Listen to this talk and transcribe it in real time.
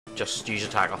Just use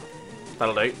your tackle.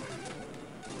 That'll do.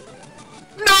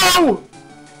 No!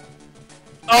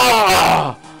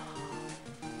 Oh!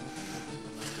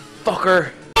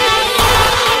 Fucker.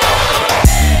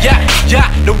 Yeah,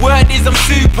 the word is I'm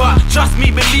super. Trust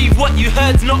me, believe what you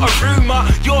heard's not a rumor.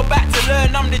 You're back to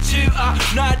learn, I'm the tutor.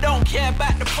 No, I don't care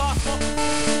about the past.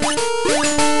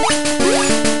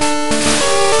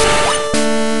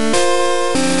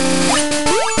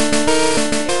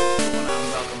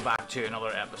 Welcome back to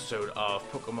another episode of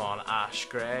Pokemon Ash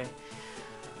Grey.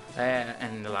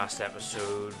 In the last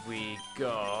episode, we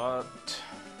got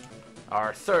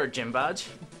our third gym badge.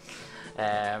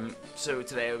 So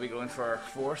today we'll be going for our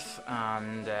fourth,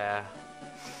 and again,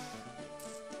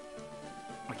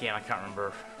 I can't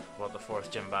remember what the fourth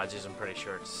gym badge is. I'm pretty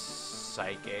sure it's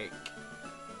Psychic.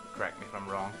 Correct me if I'm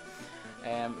wrong.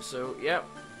 So yeah,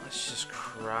 let's just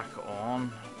crack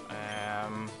on.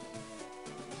 I'm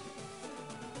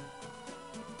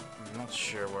not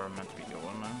sure where I'm meant to be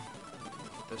going now.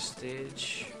 This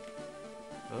stage.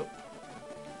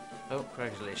 Oh,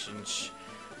 congratulations.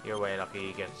 You're way lucky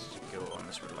you get to go on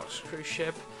this Redlocks cruise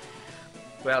ship.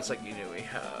 Well, it's like, you know, we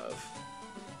have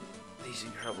these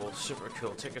incredible, super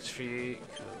cool tickets for you.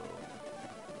 Cool.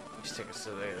 These tickets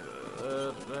to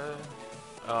the...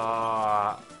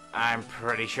 I'm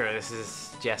pretty sure this is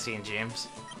Jesse and James,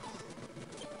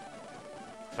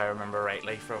 if I remember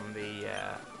rightly from the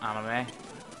anime.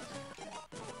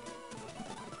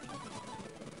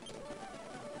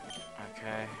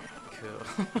 Okay, cool.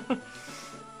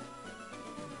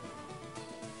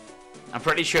 I'm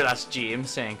pretty sure that's James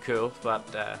saying cool,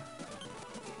 but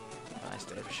nice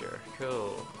day for sure.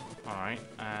 Cool. Alright,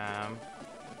 I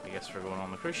guess we're going on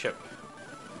the cruise ship.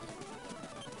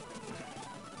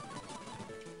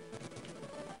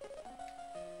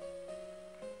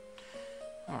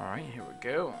 Alright, here we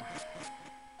go.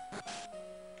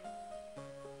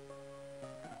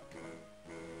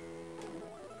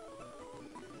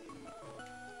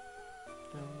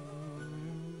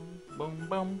 Boom,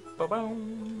 boom, ba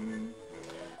boom.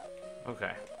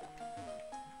 Okay.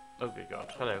 Oh good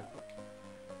god, hello.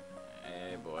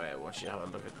 Hey boy, I want you to have a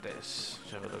look at this.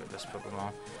 Have a look at this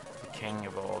Pokemon. The king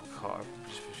of all carp.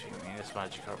 This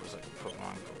Magikarp was like a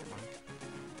Pokemon.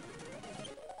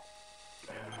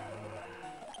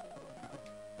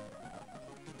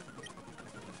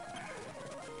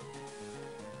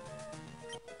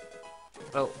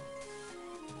 Well,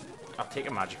 I'll take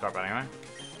a Magikarp anyway.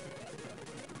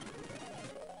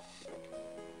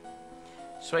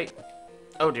 Sweet.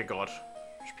 Oh dear god.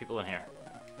 There's people in here.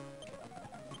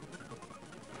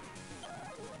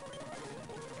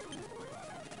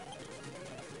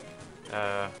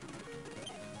 Try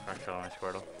killing my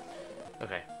Squirtle.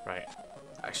 Okay, right.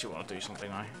 I actually want to do something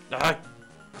now. Ah!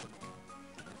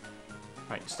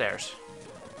 Right, stairs.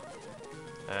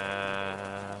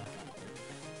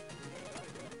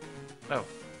 Oh.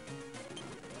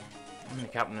 I'm the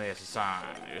captain of the SSI.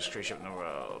 Biggest cruise ship in the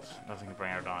world. Nothing can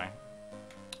bring her down.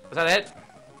 Is that it?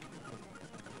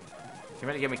 You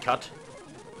meant to get me cut?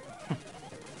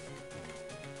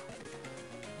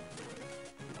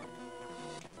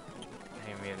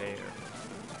 Hey, me later.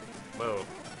 Whoa.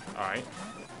 Alright.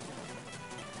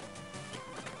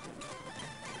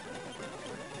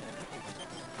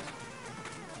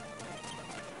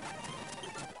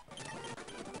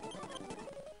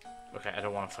 Okay, I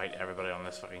don't want to fight everybody on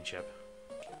this fucking ship.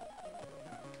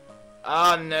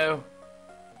 Oh no!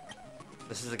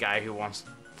 This is the guy who wants...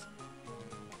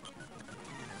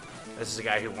 This is the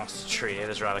guy who wants to trade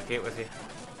his Eradicate with you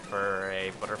for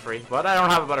a Butterfree. But I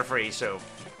don't have a Butterfree, so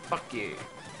fuck you.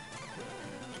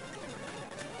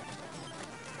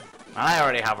 And I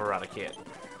already have Eradicate.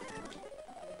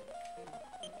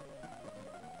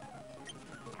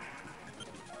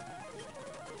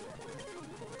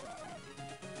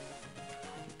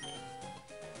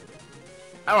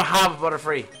 I don't have a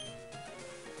Butterfree.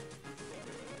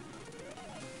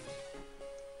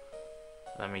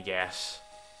 Let me guess.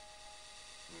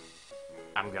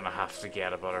 I'm gonna have to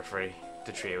get a Butterfree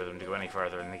to trade with him to go any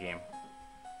further in the game.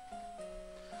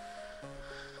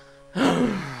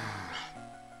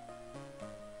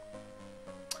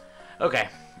 Okay,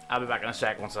 I'll be back in a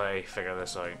sec once I figure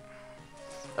this out.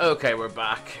 Okay, we're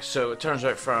back. So it turns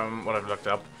out from what I've looked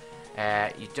up,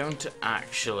 you don't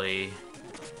actually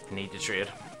need to trade.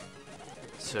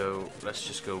 So let's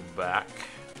just go back.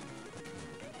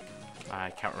 I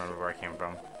can't remember where I came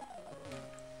from.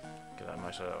 Get that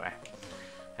mouse out of the way.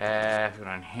 Go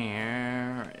down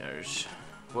here. There's...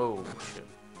 Whoa, shit.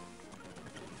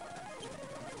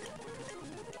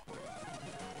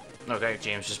 Okay,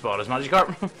 James just bought his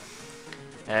Magikarp.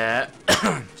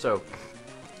 So,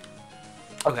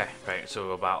 Okay, right, so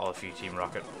we'll battle a few Team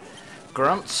Rocket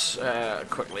grunts.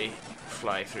 Quickly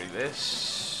fly through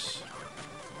this.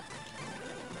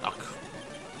 Ugh.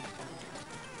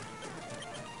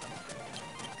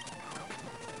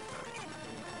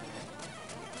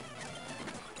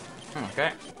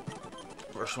 Okay.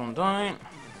 First one down.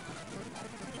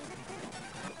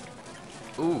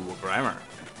 Ooh, a Grimer.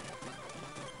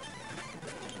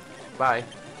 Bye.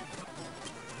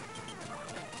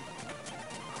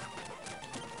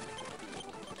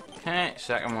 Okay,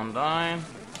 second one down.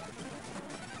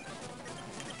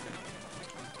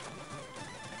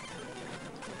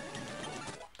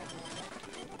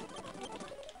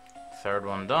 Third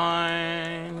one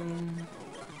down.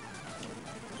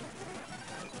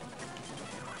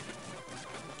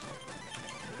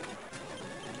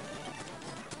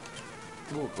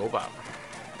 Ooh, go back.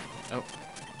 Oh.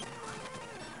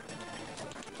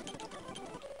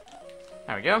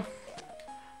 There we go.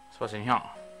 So what's in here?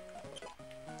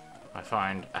 I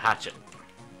find a hatchet.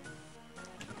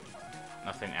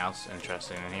 Nothing else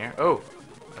interesting in here. Oh!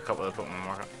 A couple of Pokemon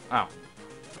marker. Oh.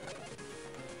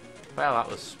 Well, that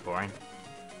was boring.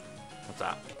 What's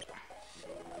that?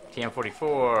 TM44.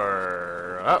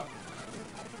 Oh!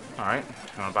 Alright.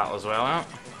 You want to battle as well out?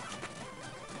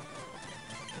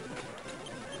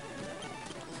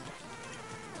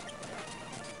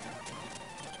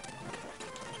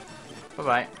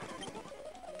 Bye-bye.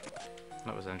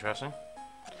 That was interesting.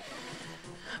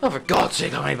 Oh, for God's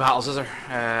sake, how many battles is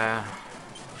there?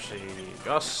 See,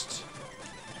 Gust.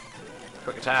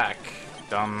 Quick attack.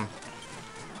 Done.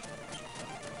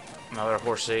 Another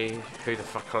Horsey. Who the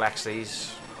fuck collects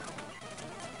these?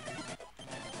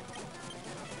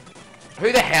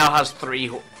 Who the hell has 3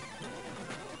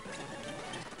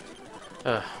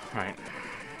 right.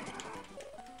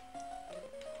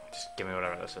 Just give me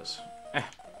whatever this is.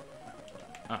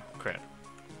 Oh, great.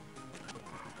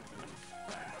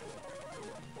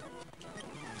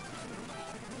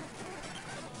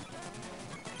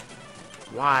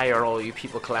 Why are all you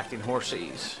people collecting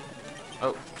horses?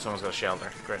 Oh, someone's got a shell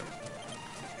there. Great.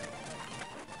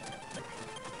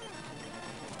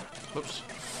 Oops.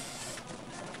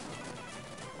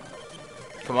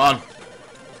 Come on.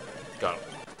 Got it.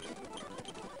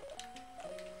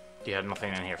 You had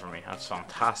nothing in here for me. That's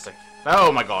fantastic.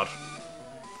 Oh my god.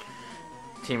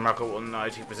 Team Rocket will now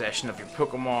take possession of your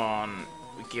Pokemon.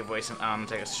 We give away some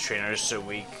antics to trainers so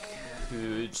we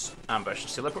could ambush and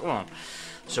steal their Pokemon.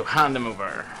 So hand them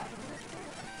over.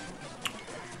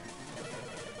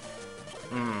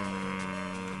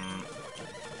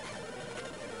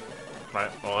 Right,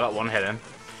 well, I got one hit in.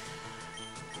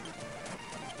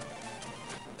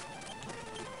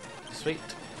 Sweet.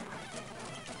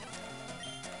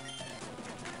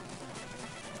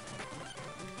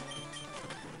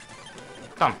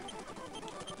 Come.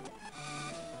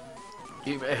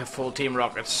 You have full Team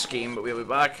Rocket scheme, but we'll be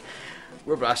back.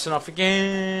 We're blasting off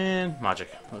again.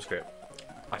 Magic. That was great.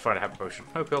 I found a Hyper Potion.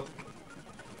 Oh, cool.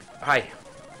 Hi.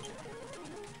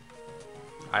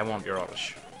 I want your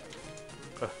Oddish.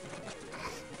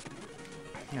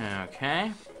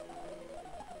 Okay.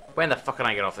 When the fuck can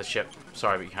I get off this ship?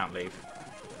 Sorry, but you can't leave.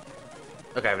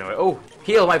 Okay, anyway. Oh!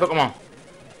 Heal my Pokemon!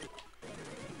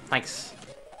 Thanks.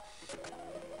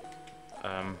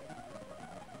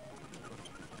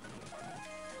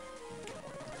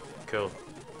 Cool.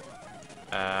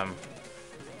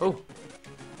 Oh!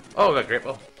 Oh, I got Great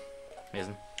Ball.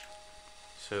 Amazing.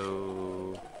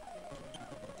 So...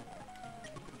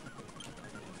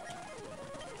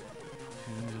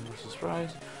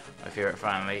 surprise. My favourite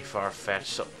family, Farfetch'd.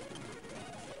 So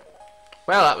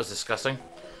well, that was disgusting.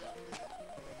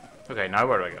 Okay, now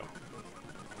where do I go?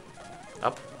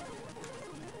 Up?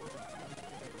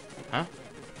 Huh?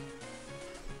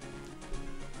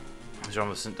 Is Run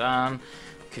with St. Dan.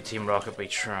 Could Team Rocket be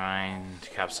trying to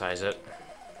capsize it?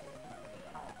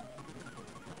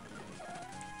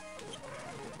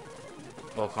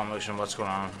 All commotion, what's going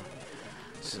on?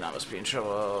 So that must be in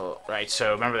trouble. Right,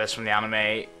 so remember this from the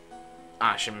anime.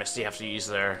 Ash and Misty have to use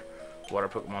their water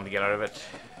Pokemon to get out of it.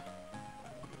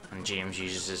 And James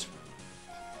uses his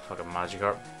fucking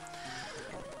Magikarp.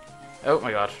 Oh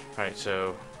my god. Right,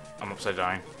 so I'm upside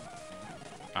down.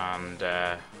 And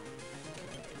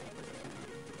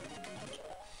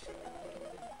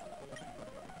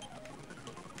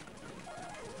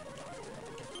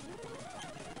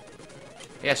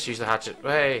yes, use the hatchet.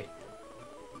 Hey!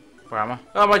 Where am I?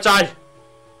 Oh my god!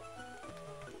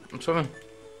 I'm swimming.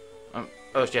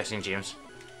 Oh, it's Jesse and James.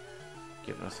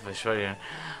 Giving us the fish right.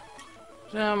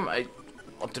 I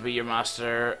want to be your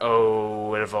master.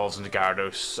 Oh, it evolves into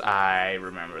Gyarados. I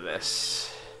remember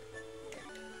this.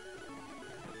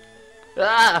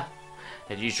 Ah!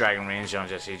 Had used Dragon Range on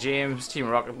Jesse James. Team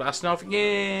Rocket blasting off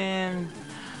again.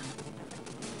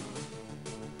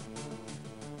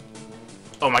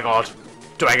 Oh my god.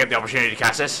 Do I get the opportunity to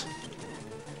cast this?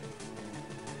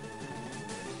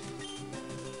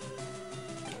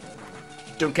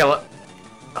 Don't kill it.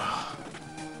 Oh,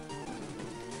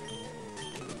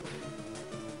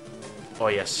 oh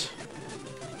yes.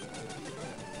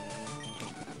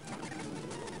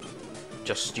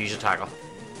 Just use a tackle.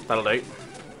 That'll do.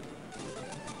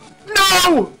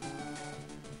 No!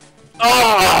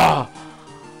 Oh!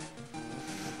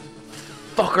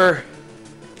 Fucker.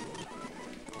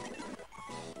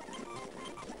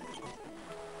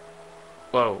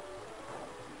 Whoa.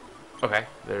 Okay,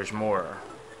 there's more.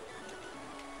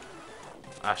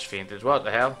 Ash fainted. What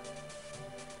the hell?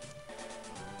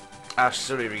 Ash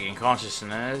slowly regained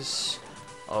consciousness.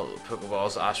 All the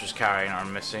Pokeballs Ash was carrying are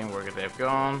missing. Where could they have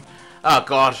gone? Oh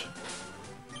god.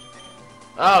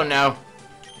 Oh no.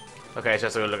 Okay, so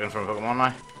we're looking for a Pokemon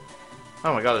now.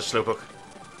 Oh my god, there's Slowpoke.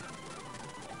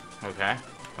 Okay,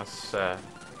 that's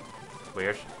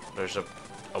weird. There's a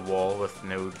wall with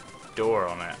no door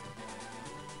on it.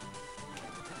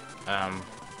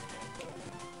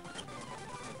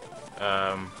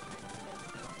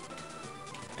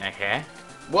 Okay.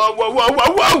 Whoa, whoa, whoa,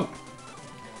 whoa, whoa!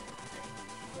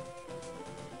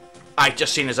 I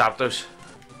just seen his Zapdos.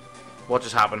 What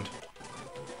just happened?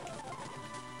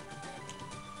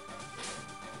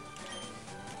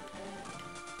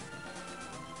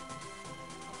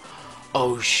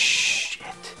 Oh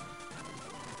shit!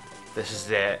 This is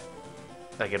the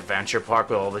like adventure park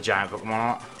with all the giant Pokemon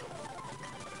on it.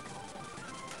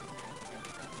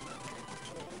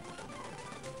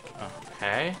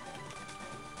 Okay.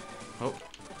 Oh.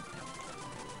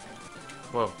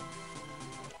 Whoa.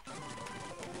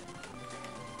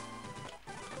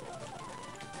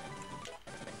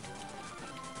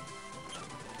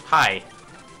 Hi.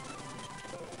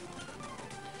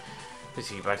 Is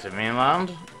he back to the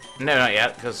mainland? No, not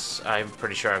yet, because I'm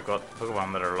pretty sure I've got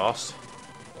Pokemon that are lost.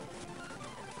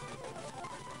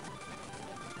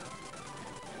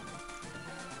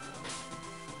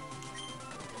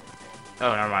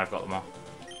 Oh, never mind, I've got them all.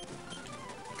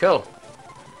 Cool.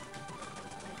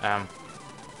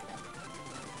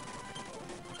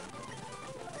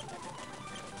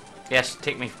 Yes,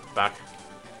 take me back.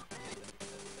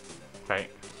 Right.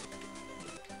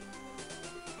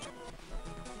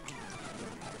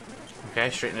 Okay,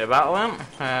 straight into the battle then.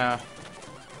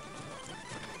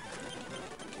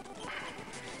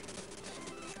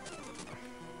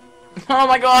 Oh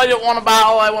my god, I don't want a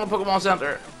battle, I want a Pokemon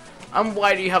Center. And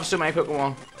why do you have so many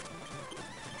Pokemon?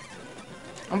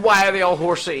 And why are they all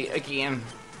horsey again?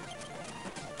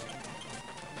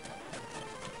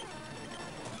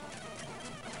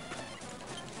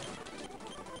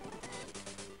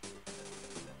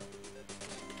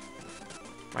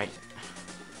 Right.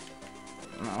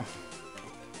 No.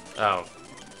 Oh.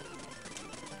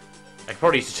 I could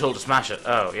probably use the tool to smash it.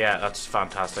 Oh, yeah, that's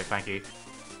fantastic, thank you.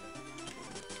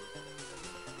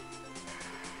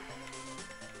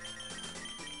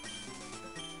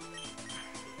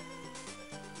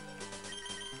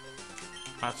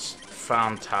 That's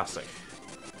fantastic.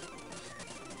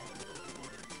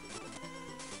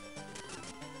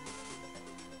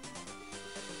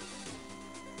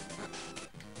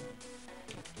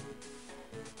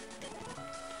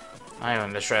 I am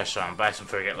in this restaurant, buy some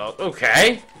food, get lost.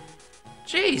 Okay.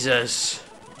 Jesus.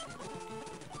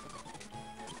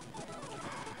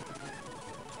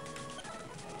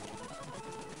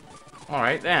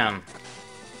 Alright then.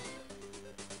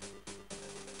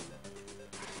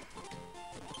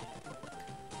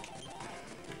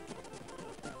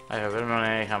 I have a bit of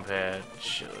money compared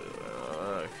to...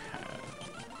 Okay.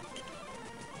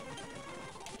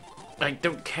 I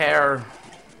don't care.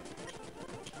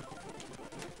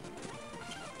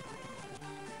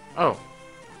 Oh.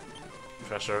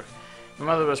 Professor Oak. My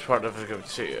mother was part of the group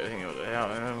too. I think it was...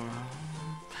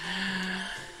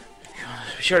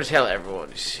 Be sure to tell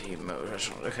everyone you see Mo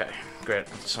restaurant. Okay, great.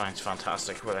 That sounds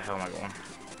fantastic. Where the hell am I going?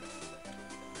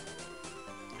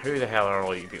 Who the hell are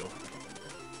all you people?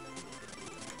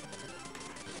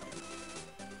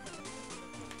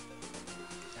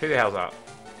 Who the hell's that?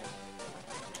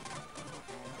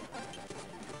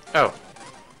 Oh.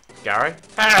 Gary?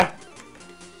 Ah!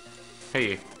 Who are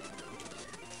you?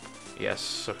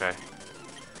 Yes, okay.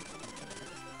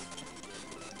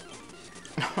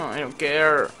 I don't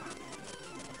care.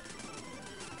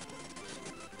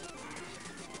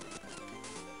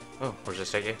 Oh, where's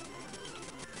this take you?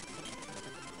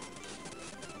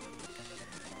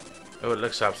 Oh, it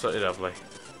looks absolutely lovely.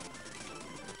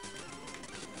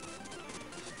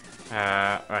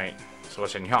 Right. So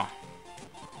what's in here?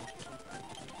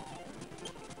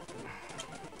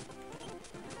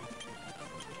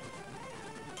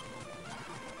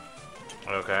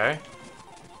 Okay.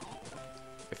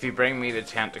 If you bring me the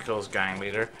Tentacles gang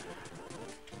leader,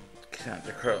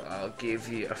 Tentacle, I'll give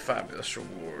you a fabulous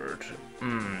reward.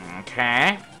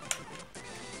 Okay.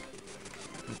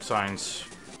 It sounds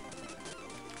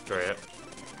great.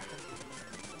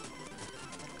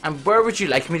 And where would you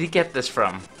like me to get this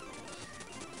from?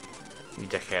 You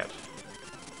dickhead.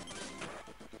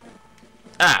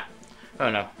 Ah! Oh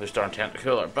no, those darn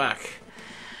Tentacle are back.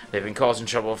 They've been causing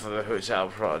trouble for the hotel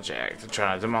project. They're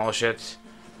trying to demolish it.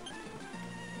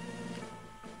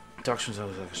 Toxins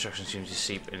of the construction seems to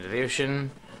seep into the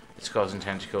ocean. It's causing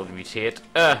Tentacle to mutate.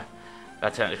 That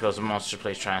Tentacle is a monster.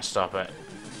 Please try and stop it.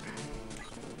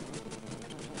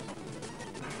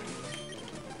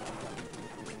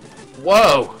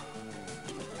 Whoa!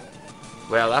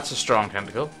 Well, that's a strong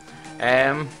Tentacle.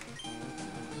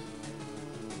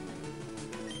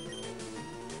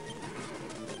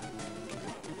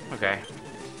 Okay.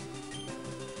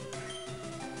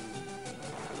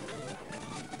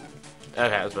 Okay,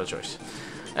 that's my choice.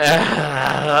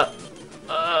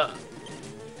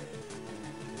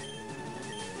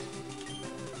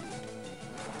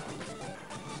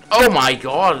 Oh my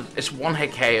god! It's one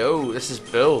hit KO. This is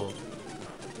bull.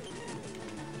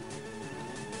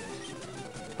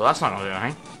 Well, that's not gonna do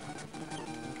anything.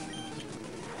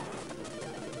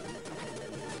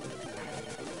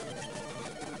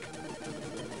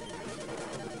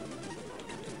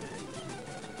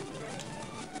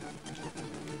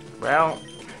 Well,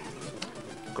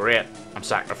 great. I'm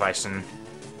sacrificing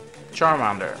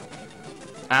Charmander.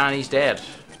 And he's dead.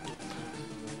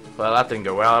 Well, that didn't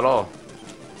go well at all.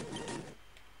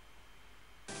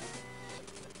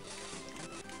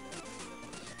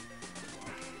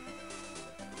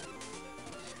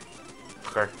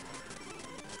 Okay.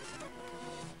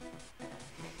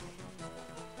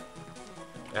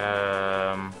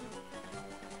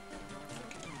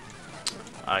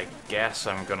 I guess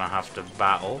I'm gonna have to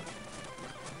battle.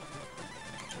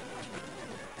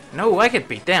 No, I could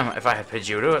beat them if I had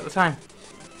Pidgeotto at the time.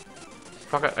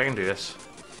 Fuck it, I can do this.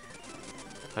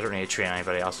 I don't need to train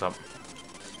anybody else up.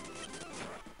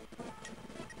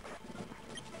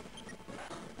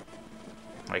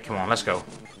 Right, come on, let's go.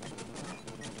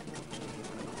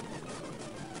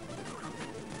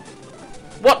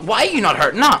 What? Why are you not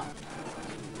hurting that?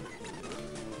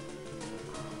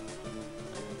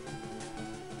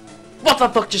 What the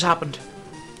fuck just happened?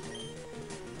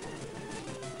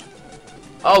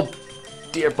 Oh,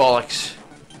 dear bollocks.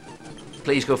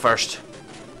 Please go first.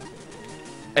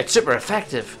 It's super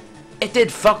effective. It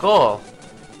did fuck all.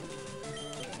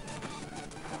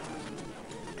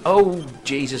 Oh,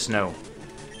 Jesus, no.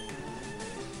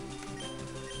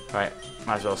 Right,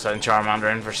 might as well send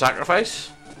Charmander in for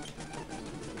sacrifice.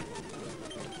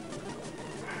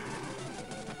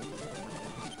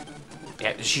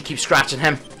 Yeah, just you keep scratching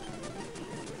him.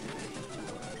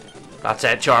 That's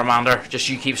it, Charmander. Just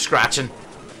you keep scratching.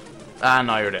 Ah,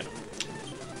 now you're dead.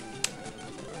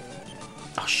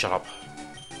 Oh, shut up.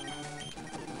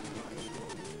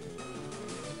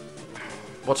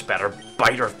 What's better?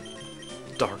 Bite or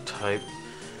dark type?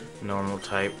 Normal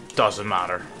type? Doesn't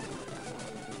matter.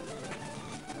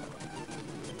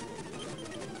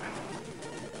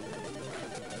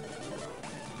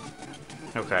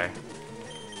 Okay.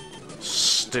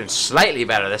 Doing slightly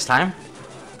better this time.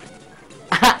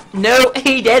 No,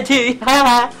 he did too.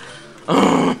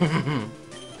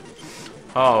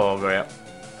 Oh, great.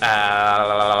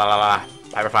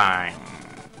 Hyper fine.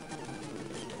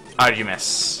 How did you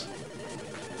miss?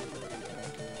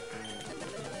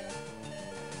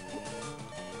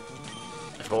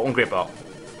 It's got one Great Ball.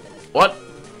 What?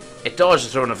 It dodged the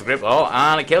throwing of the Great Ball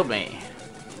and it killed me.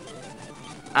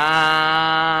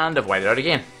 And I've wiped it out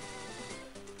again.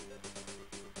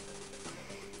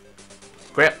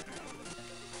 Great.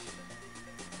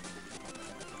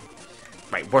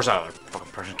 Right, where's that other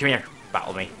fucking person? Come here,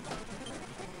 battle me.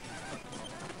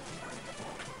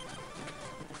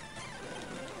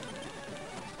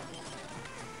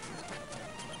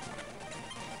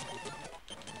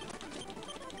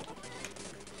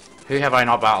 Who have I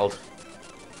not battled?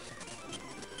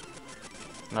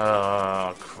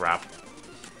 Oh, crap.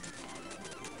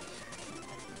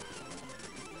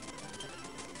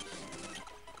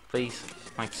 Please,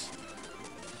 thanks.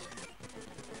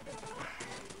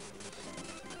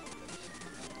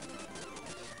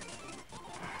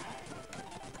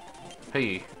 Who are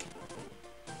you?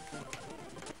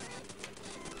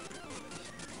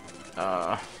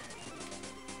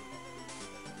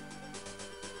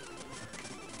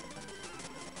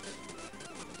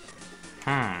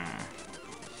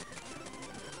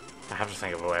 I have to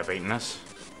think of a way of beating this.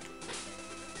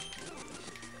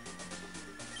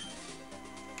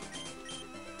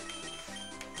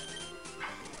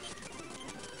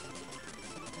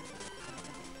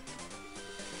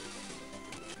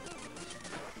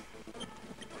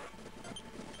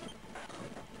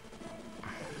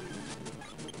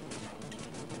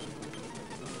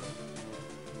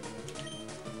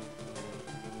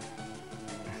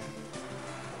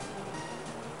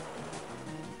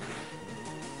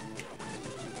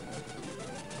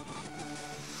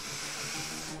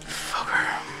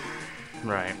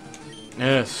 Right.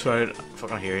 Yes, right. I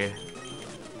fucking hear you.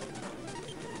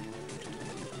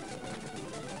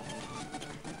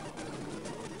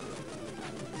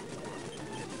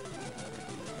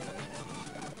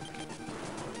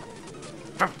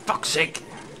 For fuck's sake!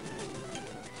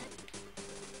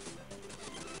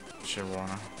 Should warn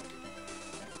her.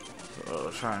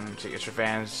 Oh, trying to get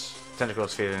revenge.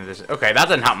 Tentacles feeding into this. Okay, that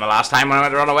didn't happen the last time when I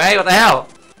went to run away. What the hell?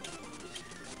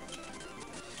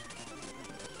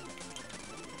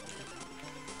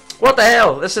 What the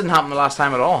hell? This didn't happen the last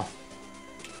time at all.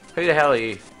 Who the hell are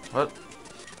you? What?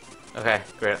 Okay,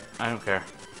 great. I don't care.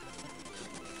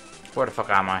 Where the fuck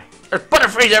am I? There's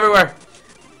Butterfrees everywhere!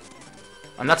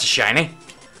 And that's a shiny.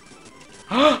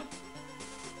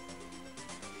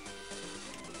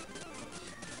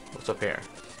 What's up here?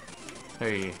 Who are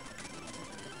you?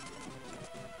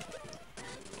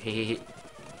 He.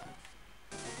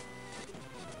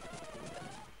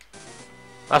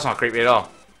 That's not creepy at all.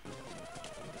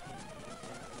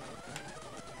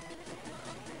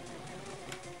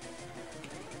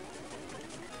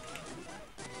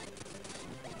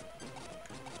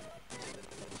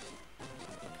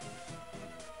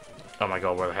 Oh my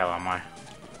god, where the hell am I?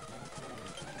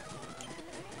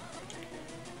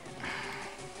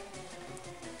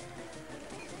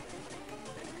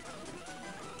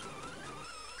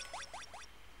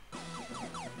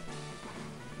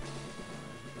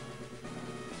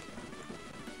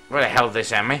 Where the hell did they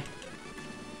send me?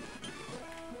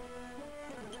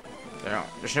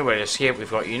 There's no way to escape,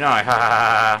 we've got you now. Ha ha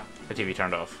ha. The TV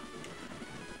turned off.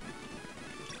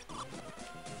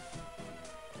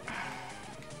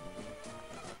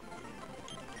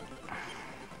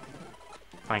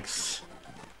 Thanks.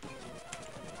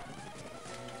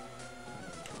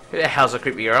 Who the hell's a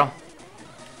creepy girl?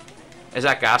 Is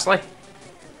that Ghastly?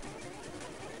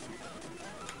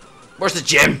 Where's the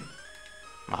gym?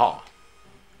 Aha.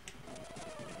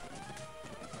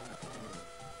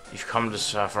 You've come to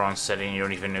Saffron City and you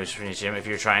don't even know it's from the gym. If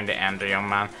you're trying to end a young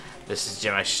man, this is the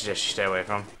gym I suggest you stay away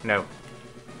from. No.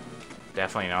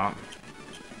 Definitely not.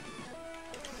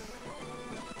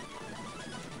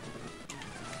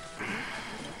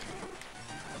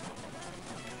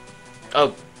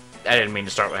 Oh, I didn't mean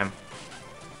to start with him.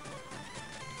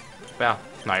 Well,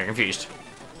 now you're confused.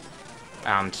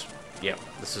 And, yeah,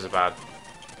 this is a bad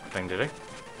thing to do.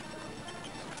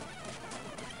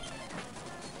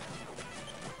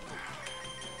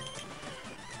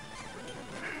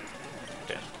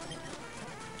 Dead.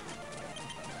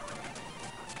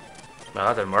 Well,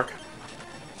 that didn't work.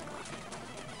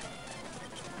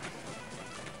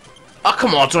 Oh,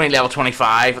 come on, it's only level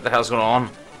 25. What the hell's going on?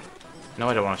 No,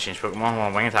 I don't want to change Pokemon. I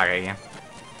want to Wing Attack again.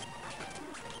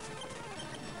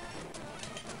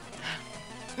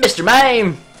 Mr.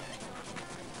 Mime!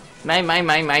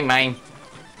 Mime.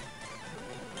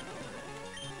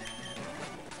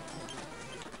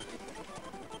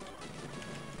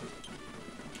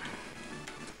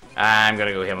 I'm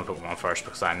gonna go heal my Pokemon first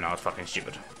because I'm not fucking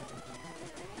stupid.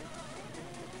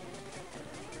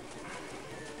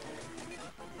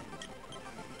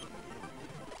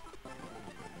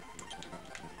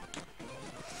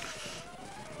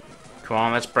 Come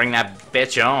on, let's bring that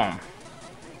bitch on.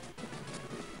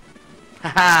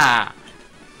 Haha!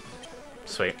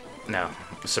 Sweet. No,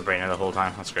 Sabrina the whole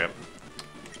time. That's great.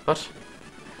 What?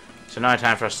 So now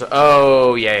time for us to...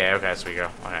 Oh, yeah, okay, sweet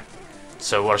girl. Okay.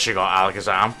 So what has she got?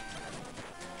 Alakazam?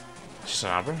 She's an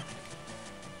Abra?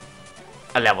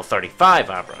 A level 35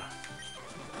 Abra.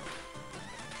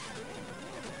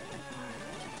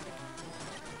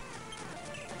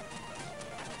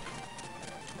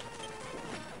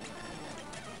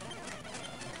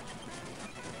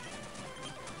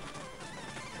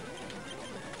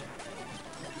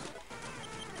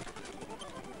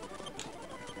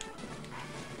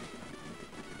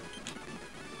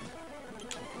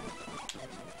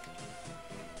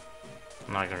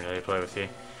 I'm not gonna really play with you.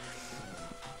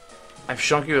 I've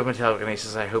shrunk you with my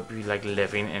telekinesis. I hope you like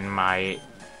living in my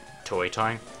toy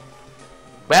town.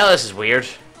 Well, this is weird.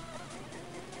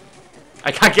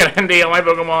 I can't get into my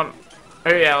Pokemon. Who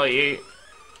the hell are you?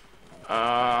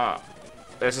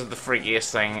 This is the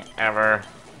freakiest thing ever.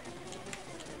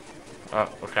 Oh,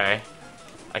 okay.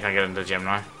 I can't get into the gym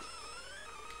now.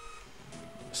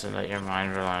 So let your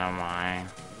mind rely on mine.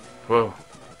 Whoa.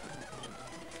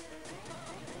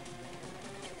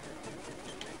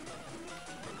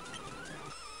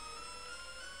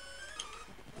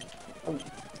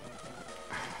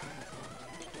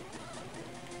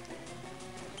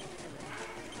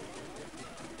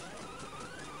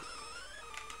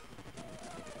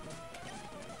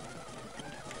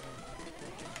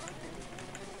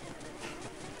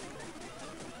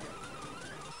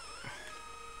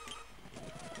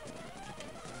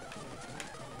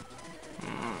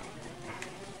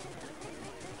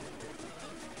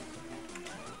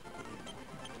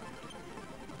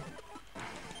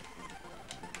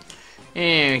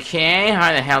 Okay,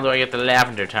 how the hell do I get to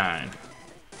Lavender Town?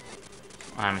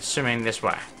 I'm assuming this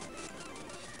way.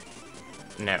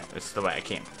 No, it's the way I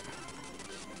came.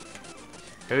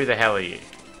 Who the hell are you?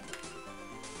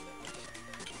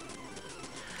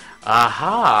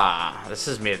 Aha! This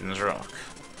is Maiden's Rock.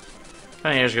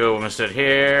 20 years ago, a woman stood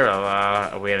here,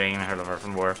 awaiting her lover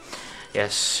from war.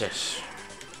 Yes, yes.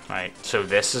 Right, so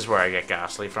this is where I get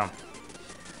Ghastly from.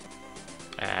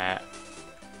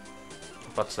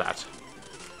 What's that?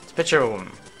 It's a picture of a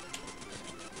woman.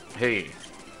 Who are you?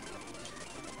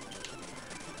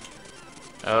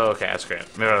 Oh, okay, that's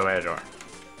great. Move out of the way of the door.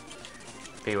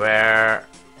 Beware.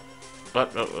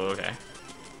 What? Oh, okay.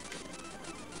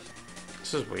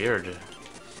 This is weird.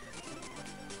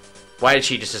 Why did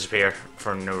she just disappear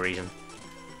for no reason?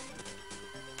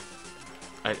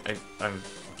 I'm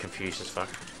confused as fuck.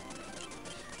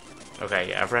 Okay,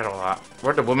 yeah, I've read all that.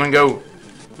 Where'd the woman go?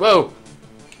 Whoa!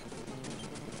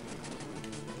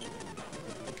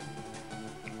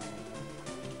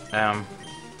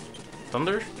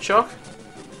 Thunder shock?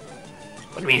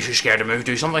 What do you mean if you're scared to move?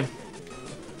 Do something.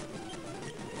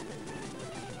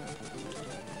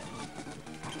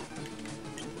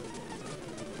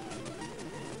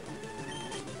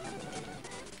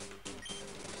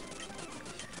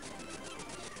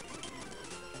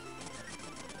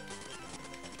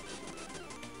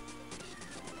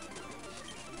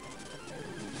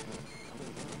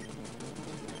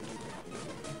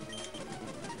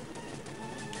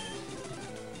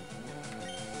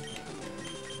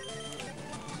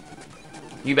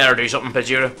 You better do something,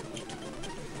 Pidgeotto.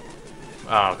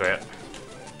 Oh, great.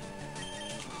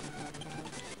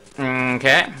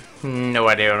 Okay. No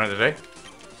idea what to do.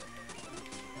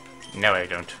 No, I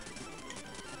don't.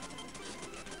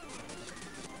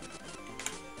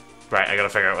 Right, I gotta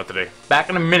figure out what to do. Back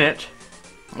in a minute.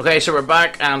 Okay, so we're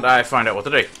back, and I found out what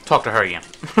to do. Talk to her again.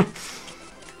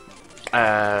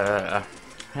 Yeah,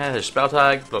 there's spell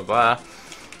tag, blah blah.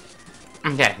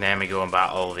 Okay, then we go and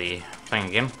battle the thing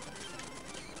again.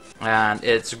 And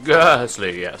it's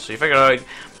Ghastly, yeah. So you figure out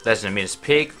that's in Midas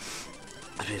Peak.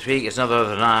 Midas Peak is none other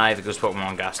than I, the ghost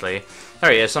Pokemon Ghastly.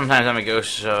 There he is. Sometimes I'm a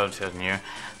ghost of you.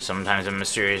 Sometimes I'm a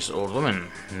mysterious old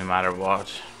woman. No matter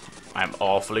what, I'm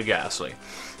awfully ghastly.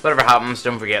 Whatever happens,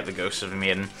 don't forget the ghost of the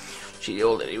maiden. She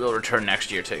old lady will return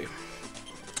next year too.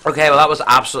 Okay, well that was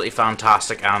absolutely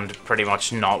fantastic and pretty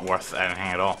much not worth anything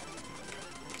at all.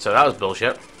 So that was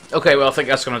bullshit. Okay, well I think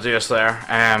that's gonna do us there.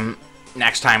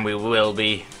 Next time we will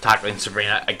be tackling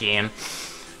Sabrina again,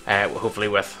 hopefully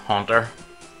with Haunter.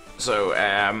 So,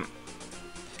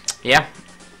 yeah,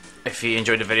 if you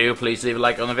enjoyed the video, please leave a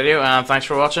like on the video, and thanks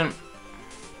for watching.